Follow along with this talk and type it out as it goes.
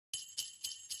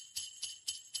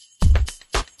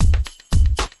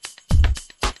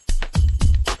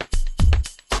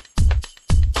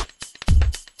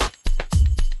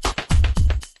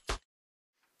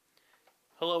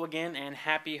Hello again and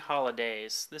happy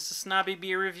holidays. This is Snobby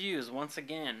Beer Reviews once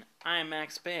again. I'm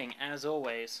Max Bang, as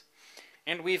always.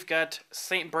 And we've got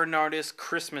St. Bernardus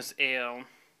Christmas Ale,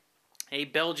 a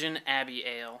Belgian Abbey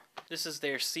Ale. This is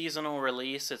their seasonal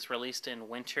release. It's released in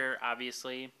winter,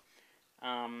 obviously.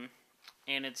 And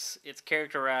it's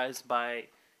characterized by,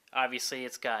 obviously,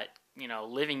 it's got,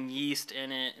 living yeast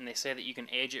in it, and they say that you can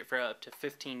age it for up to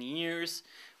 15 years,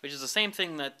 which is the same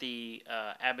thing that the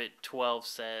Abbott 12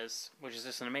 says, which is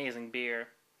just an amazing beer.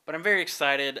 But I'm very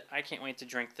excited. I can't wait to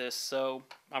drink this, so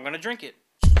I'm going to drink it.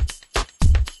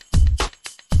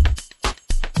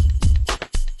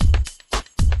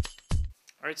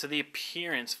 Alright, so the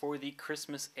appearance for the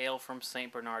Christmas Ale from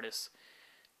St. Bernardus.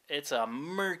 It's a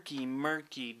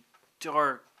murky,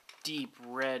 dark, deep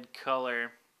red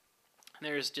color.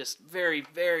 There's just very,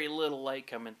 very little light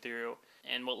coming through.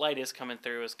 And what light is coming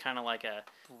through is kind of like a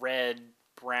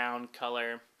red-brown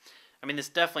color. I mean, this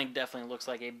definitely looks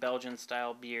like a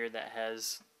Belgian-style beer that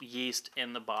has yeast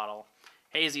in the bottle.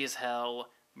 Hazy as hell,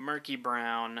 murky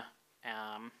brown.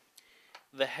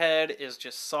 The head is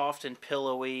just soft and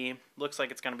pillowy. Looks like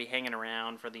it's going to be hanging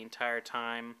around for the entire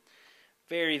time.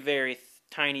 Very, very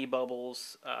tiny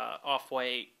bubbles,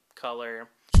 off-white color.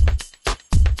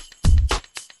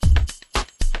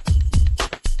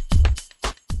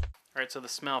 Alright, so the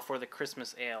smell for the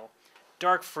Christmas Ale.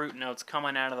 Dark fruit notes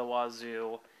coming out of the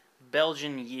wazoo.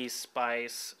 Belgian yeast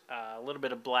spice. A little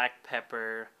bit of black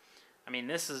pepper. I mean,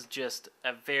 this is just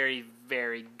a very,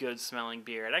 very good smelling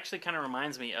beer. It actually kind of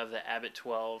reminds me of the Abbott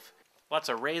 12. Lots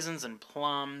of raisins and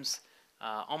plums.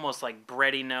 Almost like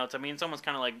bready notes. I mean, it's almost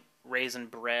kind of like raisin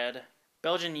bread.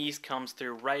 Belgian yeast comes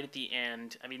through right at the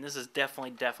end. I mean, this is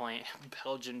definitely a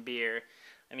Belgian beer.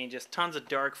 I mean, just tons of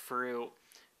dark fruit.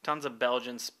 Tons of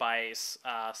Belgian spice,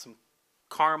 some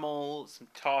caramel, some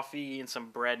toffee, and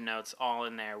some bread notes all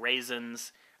in there.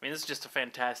 Raisins. I mean, this is just a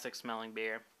fantastic smelling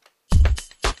beer.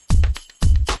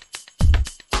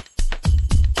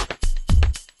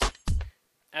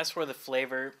 As for the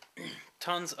flavor,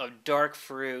 tons of dark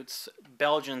fruits,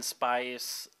 Belgian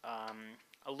spice,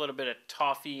 a little bit of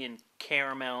toffee and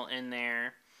caramel in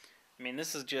there. I mean,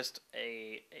 this is just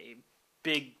a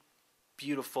big,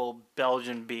 beautiful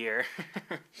Belgian beer.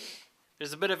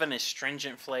 There's a bit of an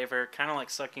astringent flavor, kind of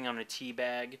like sucking on a tea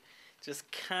bag.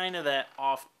 Just kind of that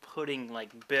off-putting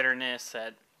like bitterness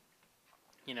that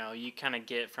you kind of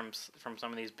get from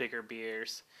some of these bigger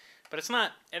beers. But it's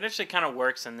not. It actually kind of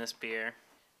works in this beer.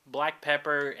 Black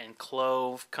pepper and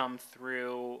clove come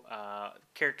through,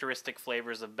 characteristic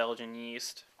flavors of Belgian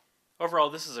yeast. Overall,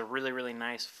 this is a really, really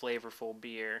nice, flavorful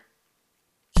beer.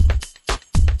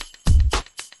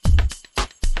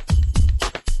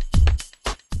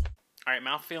 Alright,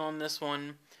 mouthfeel on this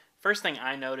one. First thing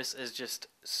I notice is just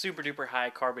super duper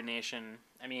high carbonation.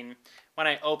 I mean, when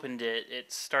I opened it,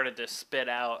 it started to spit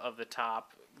out of the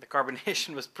top. The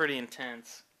carbonation was pretty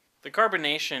intense. The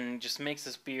carbonation just makes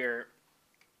this beer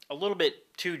a little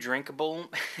bit too drinkable.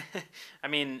 I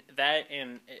mean, that,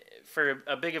 and for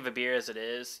a big of a beer as it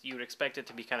is, you would expect it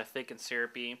to be kind of thick and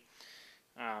syrupy.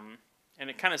 And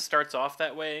it kind of starts off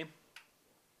that way.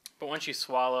 But once you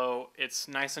swallow, it's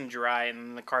nice and dry,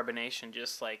 and the carbonation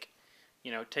just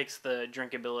takes the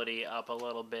drinkability up a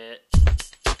little bit.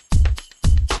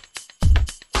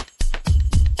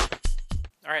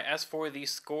 Alright, as for the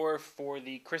score for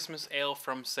the Christmas Ale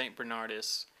from St.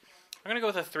 Bernardus, I'm going to go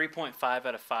with a 3.5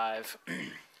 out of 5.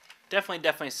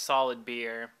 Definitely solid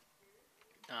beer.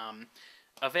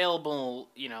 Available,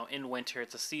 in winter.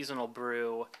 It's a seasonal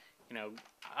brew.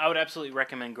 I would absolutely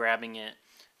recommend grabbing it.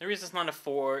 The reason it's not a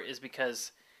 4 is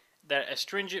because that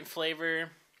astringent flavor,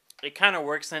 it kind of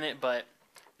works in it, but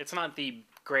it's not the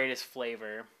greatest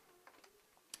flavor.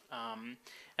 And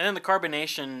then the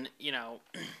carbonation,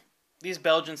 these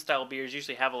Belgian-style beers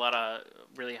usually have a lot of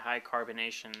really high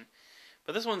carbonation.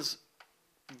 But this one's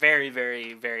very,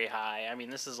 very, very high. I mean,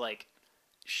 this is like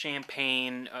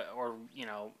champagne or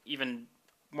even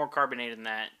more carbonated than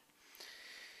that.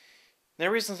 The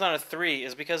reason it's not a 3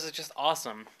 is because it's just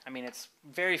awesome. I mean, it's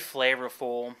very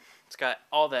flavorful. It's got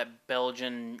all that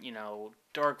Belgian,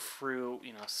 dark fruit,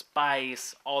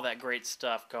 spice, all that great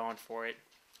stuff going for it.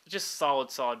 It's just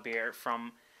solid beer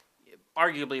from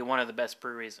arguably one of the best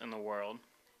breweries in the world.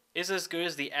 Is it as good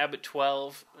as the Abbott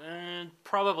 12?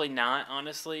 Probably not,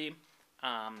 honestly.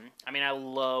 I mean, I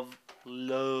love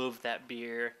that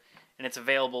beer, and it's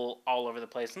available all over the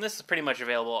place. And this is pretty much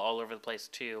available all over the place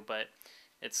too, but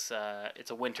it's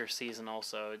a winter season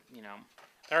also,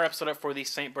 That wraps it up for the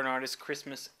St. Bernardus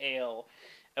Christmas Ale.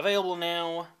 Available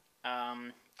now.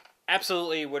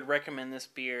 Absolutely would recommend this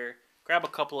beer. Grab a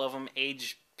couple of them,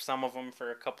 age some of them for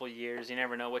a couple of years. You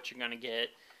never know what you're going to get.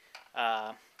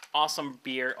 Awesome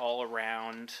beer all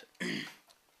around.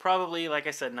 Probably, like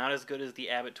I said, not as good as the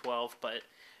Abbott 12, but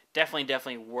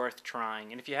definitely worth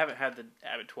trying. And if you haven't had the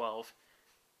Abbott 12,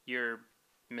 you're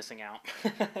missing out.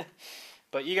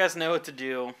 But you guys know what to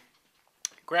do.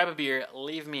 Grab a beer,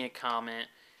 leave me a comment,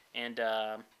 and,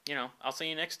 I'll see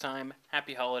you next time.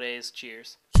 Happy holidays.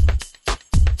 Cheers.